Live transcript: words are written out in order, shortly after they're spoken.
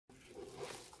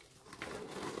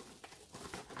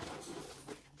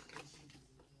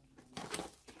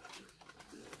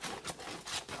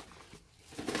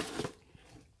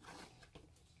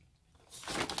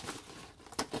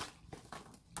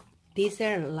These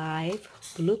are live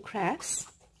blue crabs.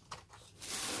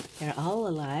 They're all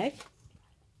alive.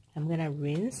 I'm gonna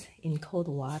rinse in cold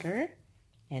water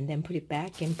and then put it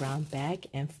back in brown bag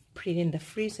and put it in the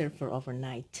freezer for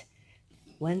overnight.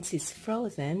 Once it's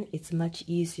frozen, it's much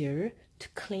easier to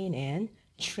clean and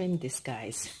trim these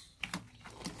guys.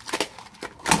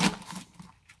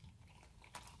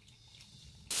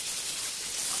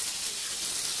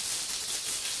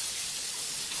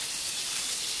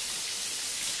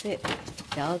 They're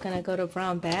all gonna go to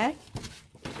brown bag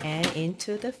and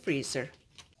into the freezer.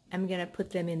 I'm gonna put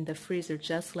them in the freezer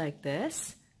just like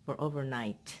this for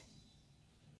overnight.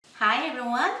 Hi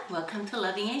everyone, welcome to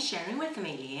Loving and Sharing with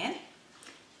Meilian.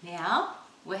 Now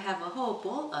we have a whole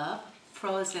bowl of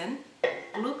frozen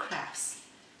blue crabs.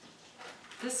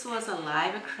 This was a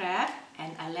live crab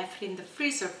and I left it in the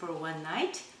freezer for one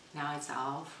night. Now it's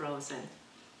all frozen.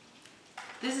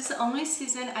 This is the only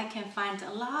season I can find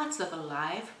lots of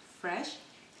live, fresh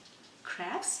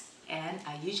crabs, and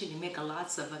I usually make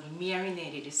lots of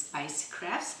marinated spicy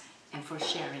crabs and for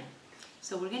sharing.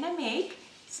 So we're gonna make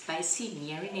spicy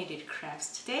marinated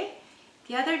crabs today.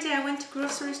 The other day I went to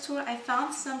grocery store, I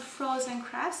found some frozen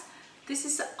crabs. This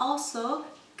is also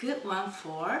good one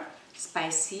for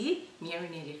spicy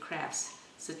marinated crabs.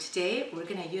 So today we're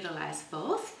gonna utilize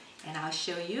both and I'll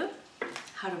show you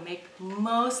how to make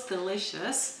most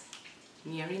delicious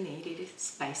marinated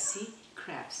spicy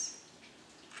crabs.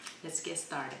 Let's get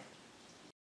started.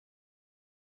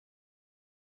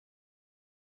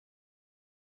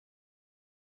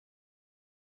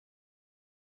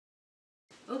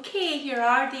 Okay, here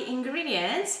are the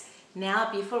ingredients.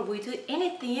 Now before we do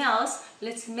anything else,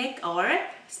 let's make our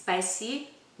spicy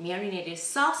marinated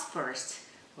sauce first.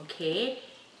 Okay,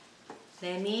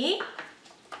 let me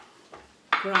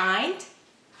grind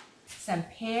some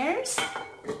pears,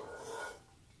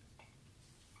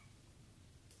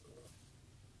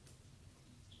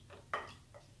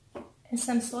 and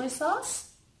some soy sauce,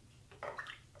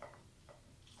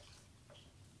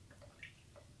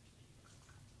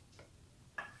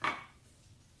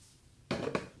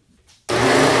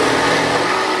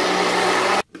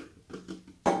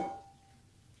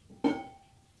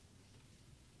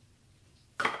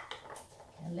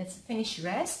 and let's finish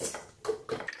rest.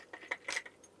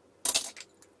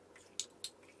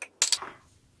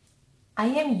 I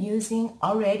am using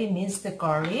already minced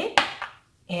garlic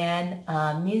and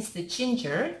minced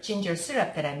ginger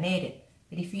syrup that I made it.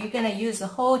 But if you're gonna use a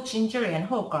whole ginger and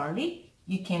whole garlic,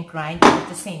 you can grind it at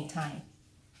the same time.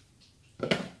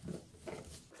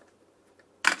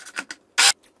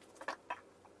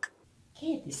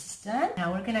 Okay, this is done.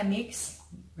 Now we're gonna mix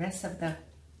the rest of the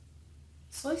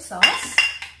soy sauce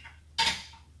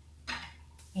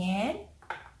and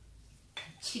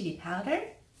chili powder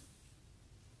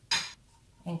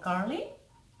and garlic.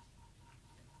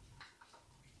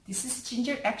 This is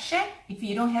ginger extract. If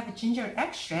you don't have a ginger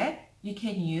extract, you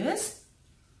can use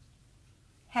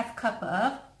half cup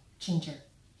of ginger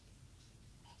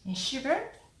and sugar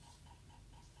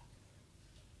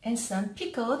and some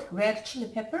pickled red chili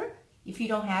pepper. If you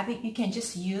don't have it, you can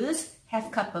just use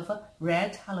half cup of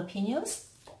red jalapenos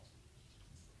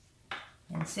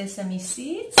and sesame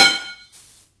seeds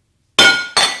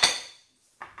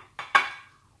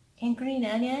and green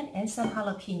onion and some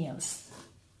jalapenos.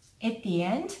 At the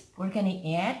end, we're gonna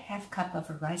add half cup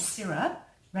of rice syrup.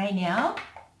 Right now,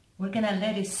 we're gonna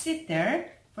let it sit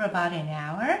there for about an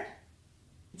hour.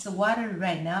 It's water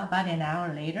right now, about an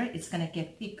hour later, it's gonna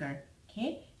get thicker,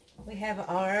 okay? We have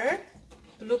our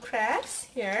blue crabs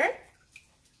here.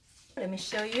 Let me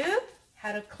show you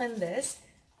how to clean this.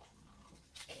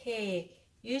 Okay,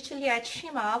 usually I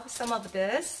trim off some of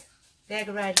this leg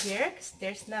right here because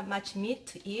there's not much meat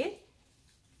to eat.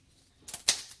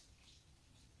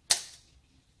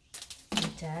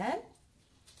 Done.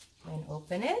 When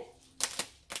open it,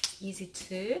 easy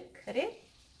to cut it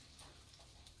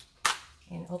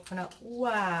and open up.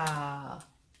 Wow,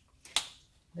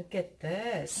 look at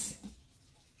this.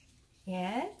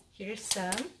 And here's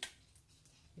some.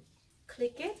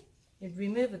 Click it and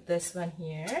remove this one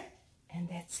here, and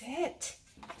that's it.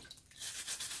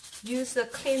 Use a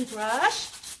clean brush,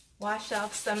 wash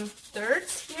off some dirt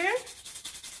here.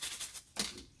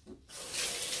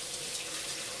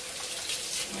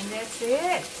 And that's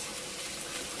it.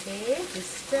 Okay, this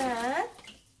is done.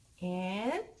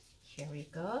 And here we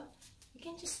go. You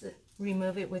can just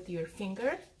remove it with your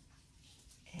finger.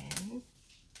 And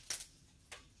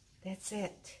that's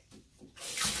it.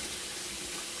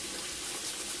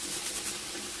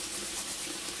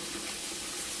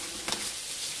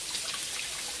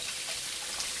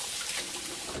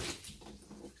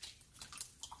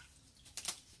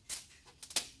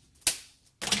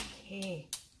 Okay,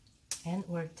 and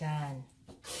we're done.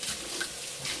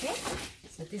 Okay,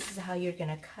 so this is how you're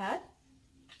gonna cut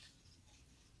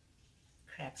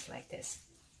crabs like this.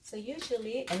 So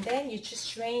usually, and then you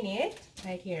just drain it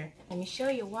right here. Let me show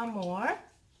you one more.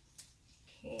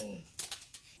 Okay.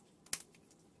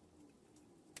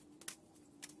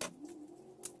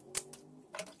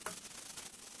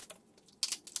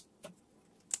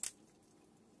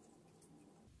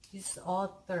 This is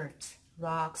all dirt,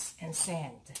 rocks, and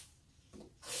sand.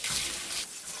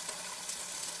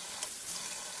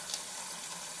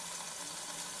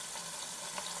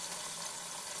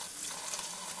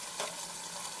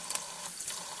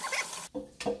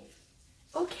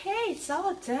 Okay, it's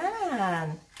all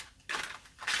done.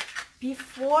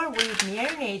 Before we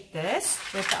marinate this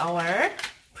with our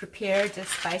prepared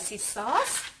spicy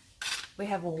sauce, we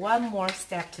have one more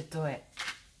step to do it.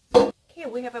 Okay,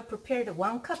 we have prepared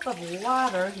 1 cup of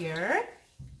water here,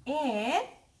 and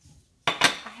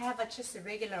I have just a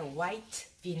regular white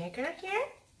vinegar here.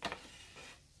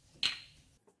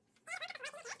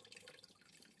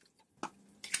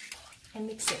 And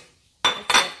mix it.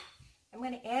 That's it. I'm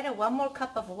going to add 1 more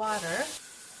cup of water,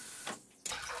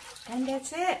 and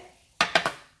that's it.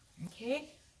 Okay.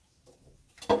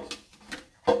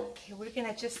 Okay, we're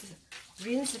going to just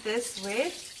rinse this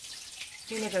with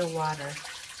vinegar water.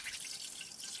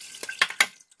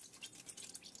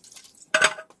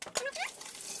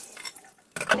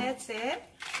 That's it.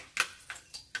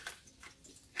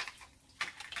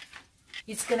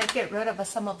 It's gonna get rid of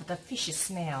some of the fish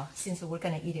smell since we're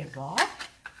gonna eat it raw.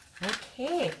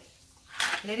 Okay,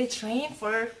 let it drain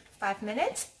for 5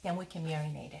 minutes, then we can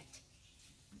marinate it.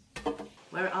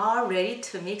 We're all ready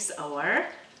to mix our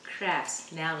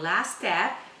crabs. Now last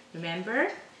step,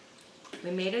 remember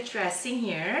we made a dressing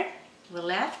here. We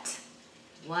left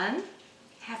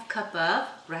 1/2 cup of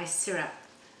rice syrup.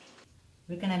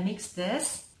 We're gonna mix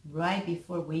this right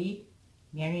before we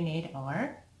marinate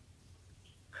our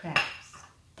crabs.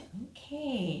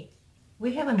 Okay,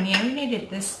 we have marinated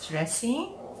this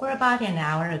dressing for about an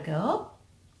hour ago,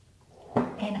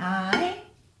 and I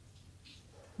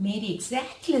made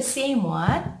exactly the same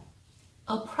one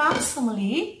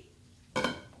approximately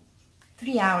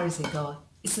 3 hours ago.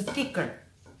 It's thicker.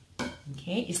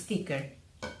 Okay, it's thicker.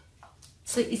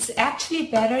 So it's actually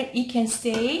better. It can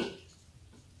stay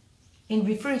in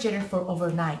refrigerator for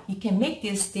overnight. You can make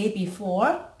this day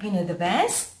before in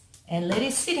advance and let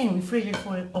it sit in refrigerator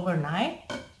for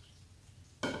overnight.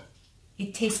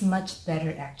 It tastes much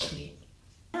better actually.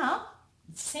 Now,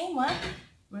 the same one,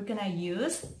 we're gonna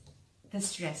use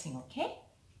this dressing, okay?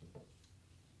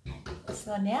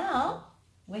 So now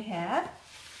we have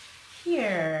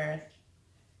here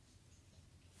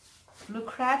blue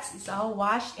crabs is all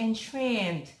washed and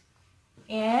trimmed.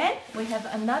 And we have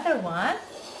another one.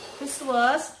 This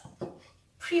was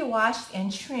pre-washed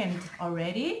and trimmed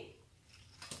already.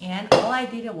 And all I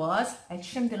did was I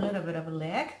trimmed a little bit of a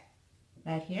leg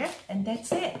right here, and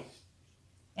that's it.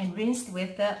 And rinsed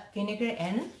with the vinegar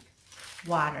and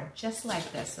water, just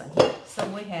like this one here. So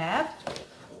we have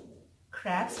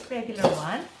crabs, regular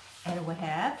one, and we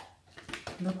have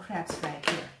blue crabs right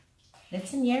here.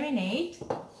 Let's marinate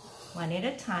one at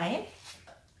a time.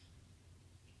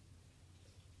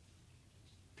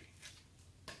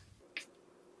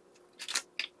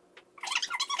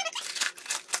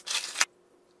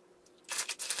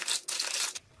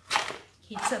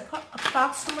 It's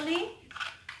approximately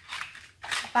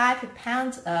 5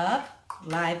 pounds of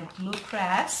live blue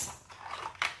crabs,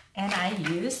 and I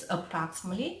use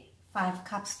approximately 5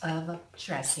 cups of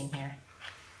dressing here.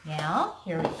 Now,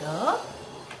 here we go.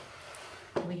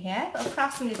 We have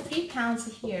approximately 3 pounds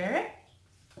here.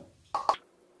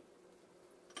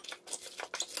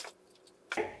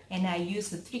 And I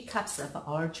use the 3 cups of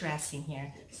our dressing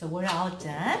here. So we're all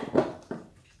done.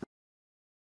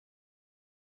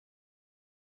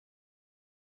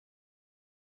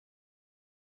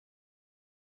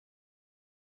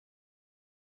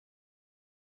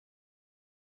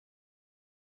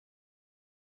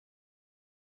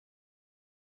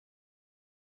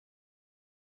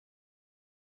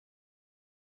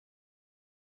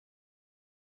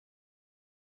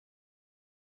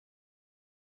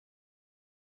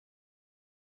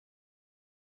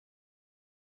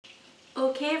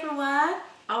 Okay everyone,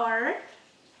 our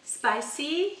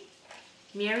spicy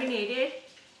marinated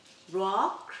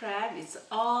raw crab is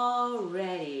all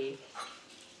ready.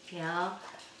 Now,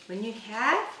 when you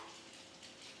have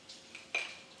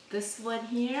this one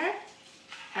here,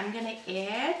 I'm gonna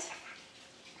add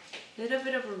a little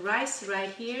bit of rice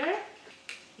right here,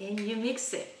 and you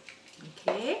mix it.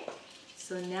 Okay,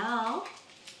 so now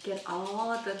get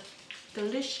all the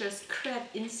delicious crab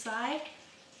inside,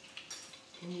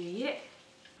 and you eat it.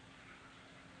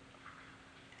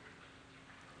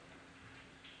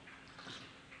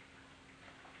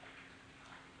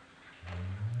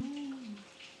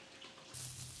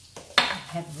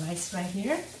 I have rice right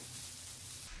here.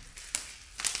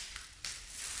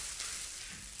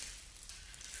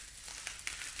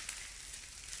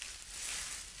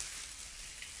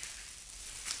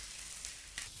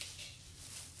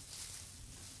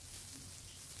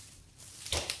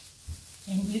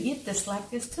 And you eat this like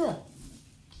this too.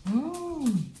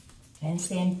 And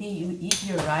same thing, you eat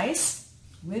your rice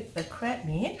with the crab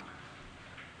meat.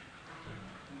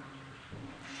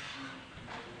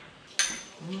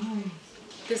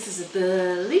 This is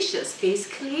delicious.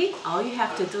 Basically, all you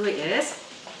have to do is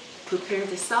prepare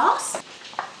the sauce,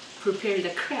 prepare the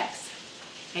crabs,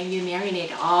 and you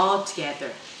marinate all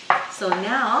together. So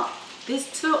now, these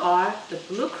two are the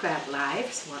blue crab live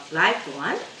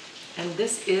one, and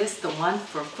this is the one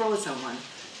for frozen one.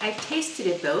 I tasted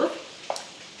it both.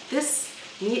 This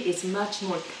meat is much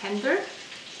more tender.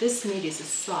 This meat is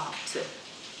soft,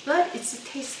 but it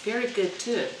tastes very good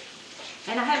too.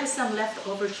 And I have some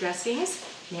leftover dressings.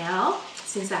 Now,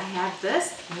 since I have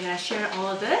this, I'm gonna share all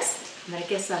of this. I'm gonna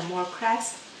get some more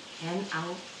crabs, and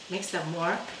I'll make some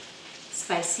more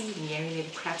spicy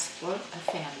marinated crabs for a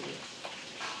family.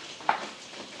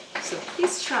 So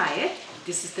please try it.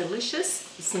 This is delicious,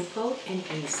 simple, and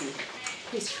easy.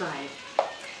 Please try it.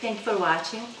 Thanks for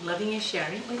watching, loving and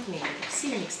sharing with me.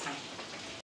 See you next time.